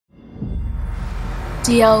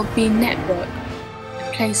DLB-Network,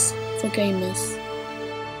 a place for gamers.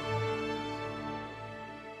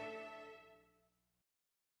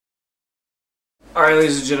 Alright,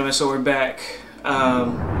 ladies and gentlemen, so we're back.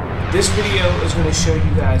 This video is going to show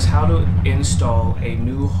you guys how to install a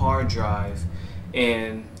new hard drive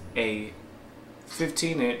in a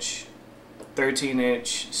 15-inch,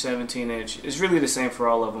 13-inch, 17-inch. It's really the same for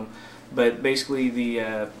all of them, but basically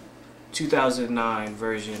the 2009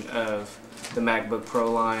 version of the MacBook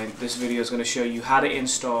Pro line. This video is going to show you how to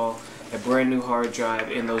install a brand new hard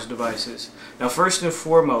drive in those devices. Now, first and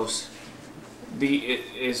foremost, it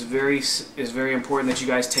is very important that you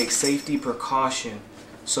guys take safety precaution.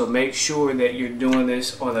 So make sure that you're doing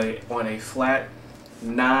this on a flat,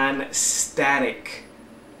 non-static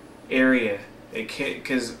area.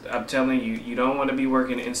 Because I'm telling you, you don't want to be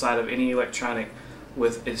working inside of any electronic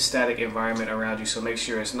with a static environment around you. So make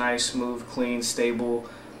sure it's nice, smooth, clean, stable.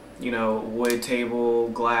 You know, wood table,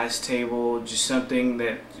 glass table, just something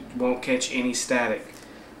that won't catch any static.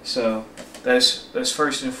 So that's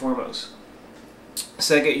first and foremost.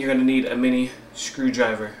 Second, you're going to need a mini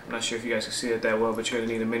screwdriver. I'm not sure if you guys can see it that well, but you're going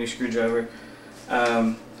to need a mini screwdriver.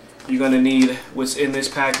 You're going to need what's in this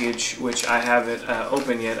package, which I haven't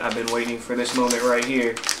opened yet. I've been waiting for this moment right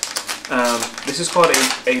here. This is called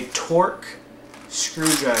a torque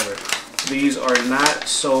screwdriver. These are not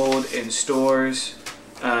sold in stores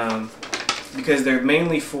because they're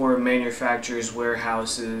mainly for manufacturers,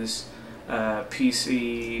 warehouses,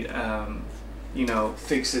 PC, you know,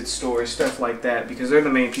 fix-it stores, stuff like that, because they're the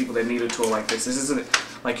main people that need a tool like this. This isn't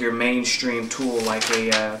like your mainstream tool like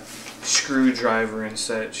a screwdriver and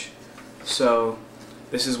such. So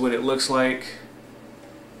this is what it looks like.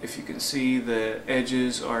 If you can see, the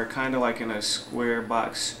edges are kind of like in a square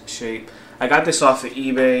box shape. I got this off of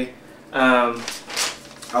eBay.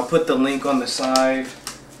 I'll put the link on the side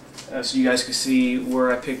so you guys can see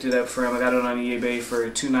where I picked it up from. I got it on eBay for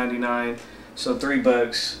 $2.99, so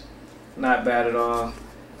 $3. Not bad at all.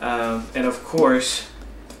 And of course,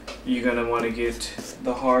 you're going to want to get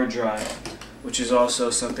the hard drive, which is also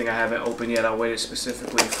something I haven't opened yet. I waited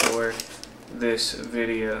specifically for this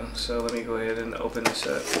video. So let me go ahead and open this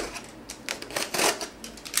up.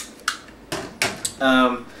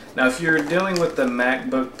 Now, if you're dealing with the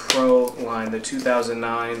MacBook Pro line, the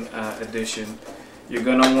 2009 edition, you're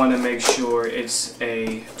going to want to make sure it's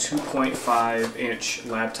a 2.5-inch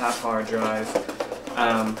laptop hard drive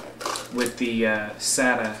with the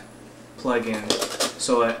SATA plug-in.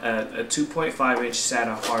 So a 2.5-inch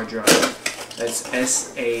SATA hard drive. That's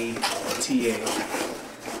SATA.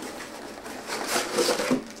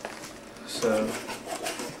 So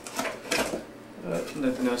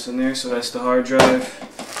nothing else in there. So that's the hard drive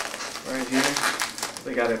right here.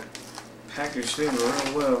 They got it packaged in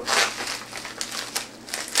real well.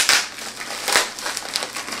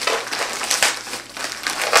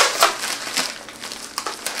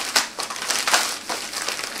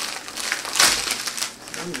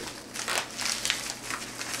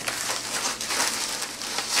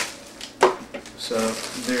 So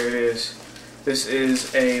there it is. This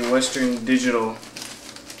is a Western Digital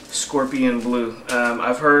Scorpion Blue.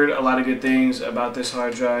 I've heard a lot of good things about this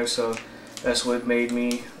hard drive, so that's what made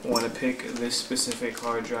me want to pick this specific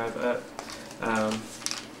hard drive up.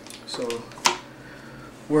 So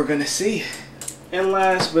we're gonna see. And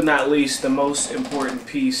last but not least, the most important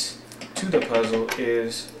piece to the puzzle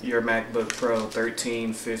is your MacBook Pro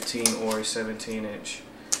 13, 15, or 17-inch.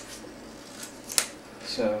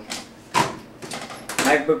 So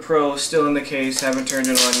MacBook Pro still in the case, haven't turned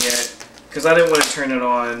it on yet, because I didn't want to turn it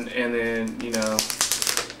on and then, you know,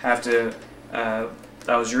 have to, I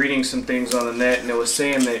was reading some things on the net and it was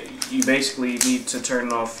saying that you basically need to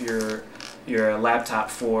turn off your laptop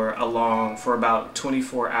for about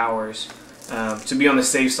 24 hours. To be on the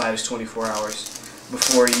safe side is 24 hours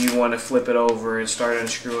before you want to flip it over and start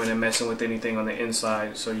unscrewing and messing with anything on the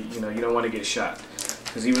inside. So, you know, you don't want to get shot,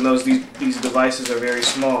 because even though these devices are very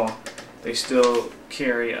small, they still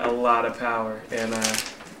carry a lot of power, and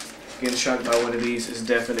getting shot by one of these is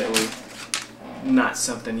definitely not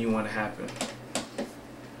something you want to happen.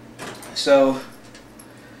 So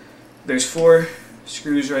there's 4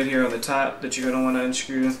 screws right here on the top that you're going to want to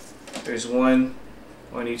unscrew. There's 1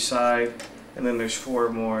 on each side, and then there's 4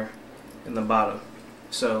 more in the bottom.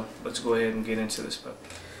 So let's go ahead and get into this puppy.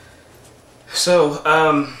 So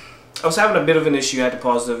I was having a bit of an issue. I had to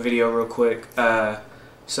pause the video real quick.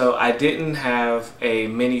 So I didn't have a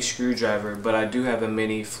mini screwdriver, but I do have a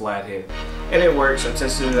mini flathead, and it works. I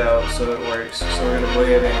tested it out, so it works. So we're gonna go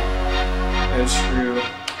ahead and unscrew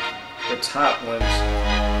the top ones.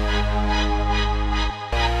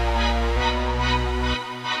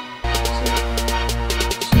 So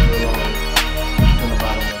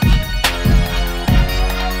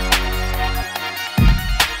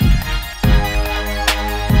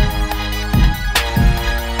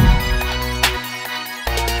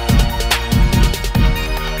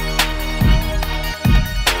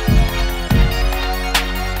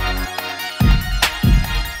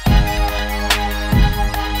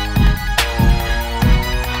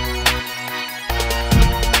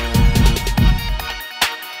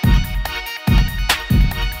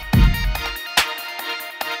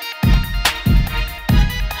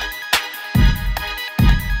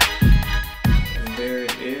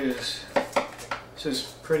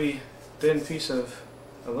pretty thin piece of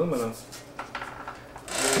aluminum.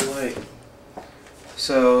 Really light.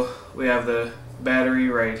 So we have the battery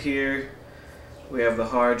right here. We have the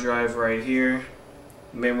hard drive right here.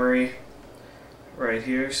 Memory right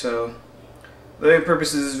here. So the main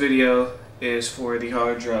purpose of this video is for the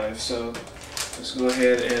hard drive. So let's go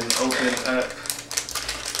ahead and open up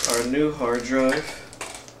our new hard drive.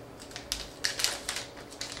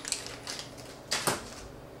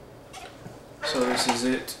 So this is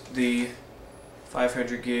it, the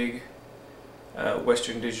 500 gig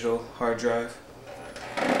Western Digital hard drive.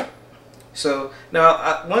 So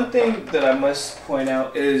now one thing that I must point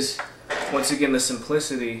out is, once again, the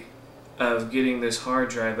simplicity of getting this hard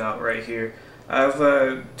drive out right here. I've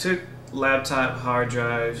took laptop hard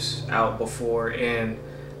drives out before, and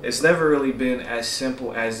it's never really been as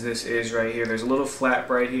simple as this is right here. There's a little flap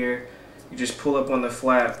right here. You just pull up on the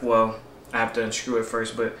flap. Well, I have to unscrew it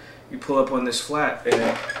first, but you pull up on this flap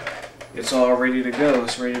and it's all ready to go.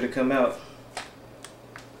 It's ready to come out.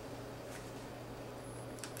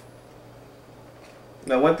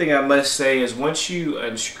 Now, one thing I must say is, once you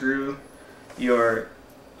unscrew your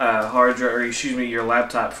hard drive, or excuse me, your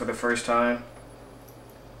laptop for the first time,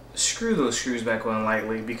 screw those screws back on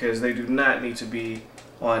lightly, because they do not need to be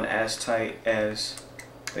on as tight as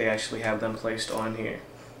they actually have them placed on here.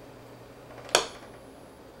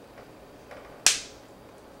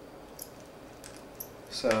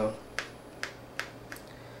 So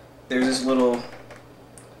there's this little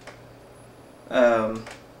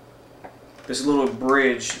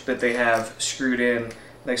bridge that they have screwed in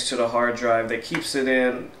next to the hard drive that keeps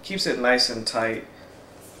it nice and tight,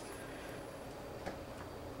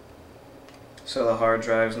 so the hard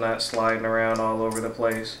drive's not sliding around all over the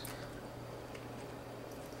place.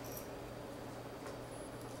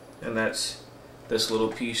 And that's this little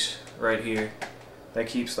piece right here that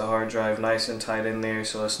keeps the hard drive nice and tight in there,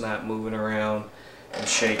 so it's not moving around and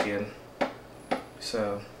shaking.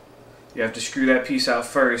 So you have to screw that piece out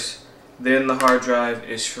first, then the hard drive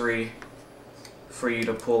is free for you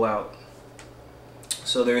to pull out.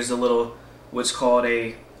 So there's a little, what's called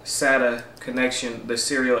a SATA connection, the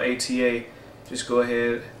serial ATA. Just go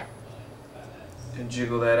ahead and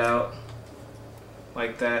jiggle that out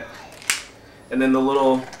like that. And then the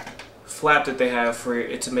little flap that they have for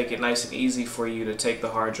it to make it nice and easy for you to take the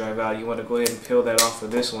hard drive out, you want to go ahead and peel that off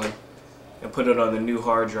of this one and put it on the new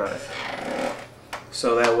hard drive.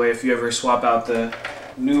 So that way, if you ever swap out the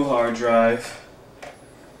new hard drive,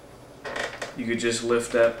 you could just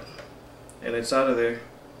lift up and it's out of there.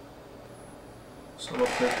 So we'll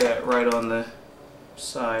put that right on the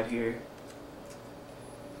side here.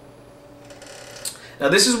 Now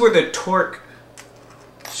this is where the torque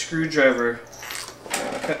screwdriver.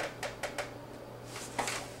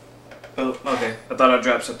 Oh, okay. I thought I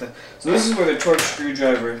dropped something. So this is where the torque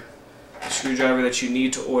screwdriver that you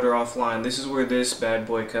need to order offline, this is where this bad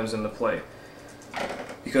boy comes into play.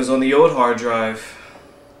 Because on the old hard drive,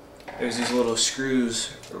 there's these little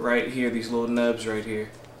screws right here, these little nubs right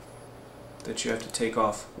here, that you have to take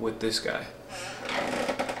off with this guy.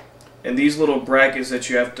 And these little brackets that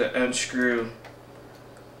you have to unscrew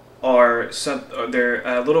are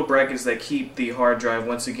little brackets that keep the hard drive,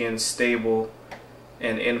 once again, stable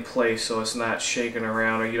and in place, so it's not shaking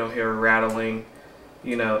around, or you don't hear rattling,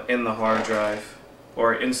 you know, in the hard drive,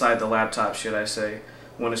 or inside the laptop, should I say,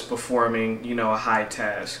 when it's performing, you know, a high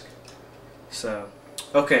task. So,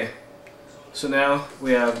 okay. So now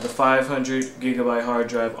we have the 500 gigabyte hard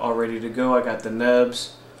drive all ready to go. I got the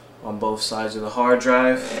nubs on both sides of the hard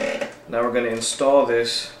drive. Now we're going to install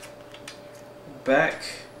this back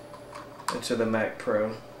into the Mac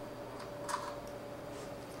Pro.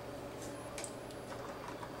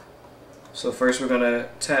 So first we're going to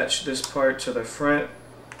attach this part to the front,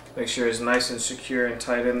 make sure it's nice and secure and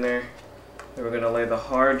tight in there. Then we're going to lay the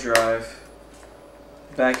hard drive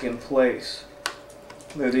back in place.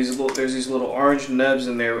 There's these little orange nubs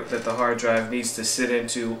in there that the hard drive needs to sit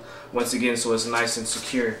into, once again, so it's nice and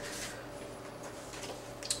secure.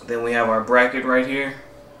 Then we have our bracket right here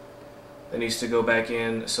that needs to go back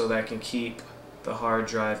in so that can keep the hard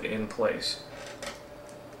drive in place.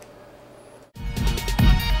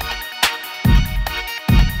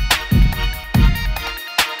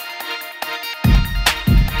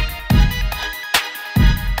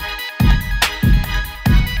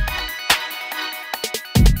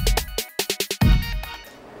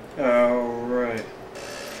 Alright,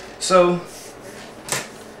 so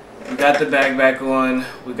we got the bag back on,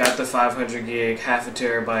 we got the 500 gig, half a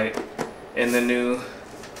terabyte, in the new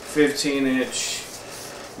 15-inch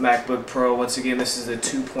MacBook Pro. Once again, this is a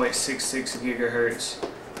 2.66 gigahertz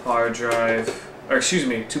hard drive, or excuse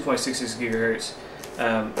me, 2.66 gigahertz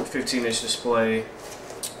 15-inch display.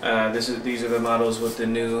 These are the models with the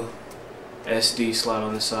new SD slot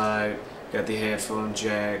on the side. Got the headphone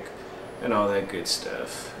jack and all that good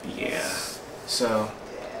stuff. Yeah. So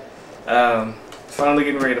finally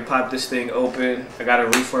getting ready to pop this thing open. I gotta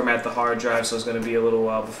reformat the hard drive, so it's gonna be a little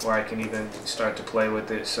while before I can even start to play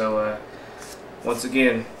with it. So once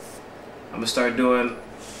again, I'm gonna start doing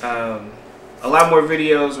a lot more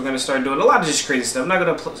videos. We're gonna start doing a lot of just crazy stuff. I'm not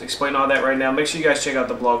gonna explain all that right now. Make sure you guys check out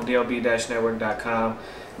the blog DLB-Network.com.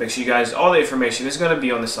 Make sure you guys, all the information is gonna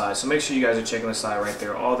be on the side, so make sure you guys are checking the side right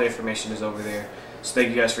there. All the information is over there. So thank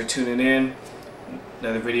you guys for tuning in.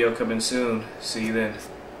 Another video coming soon. See you then.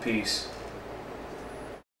 Peace.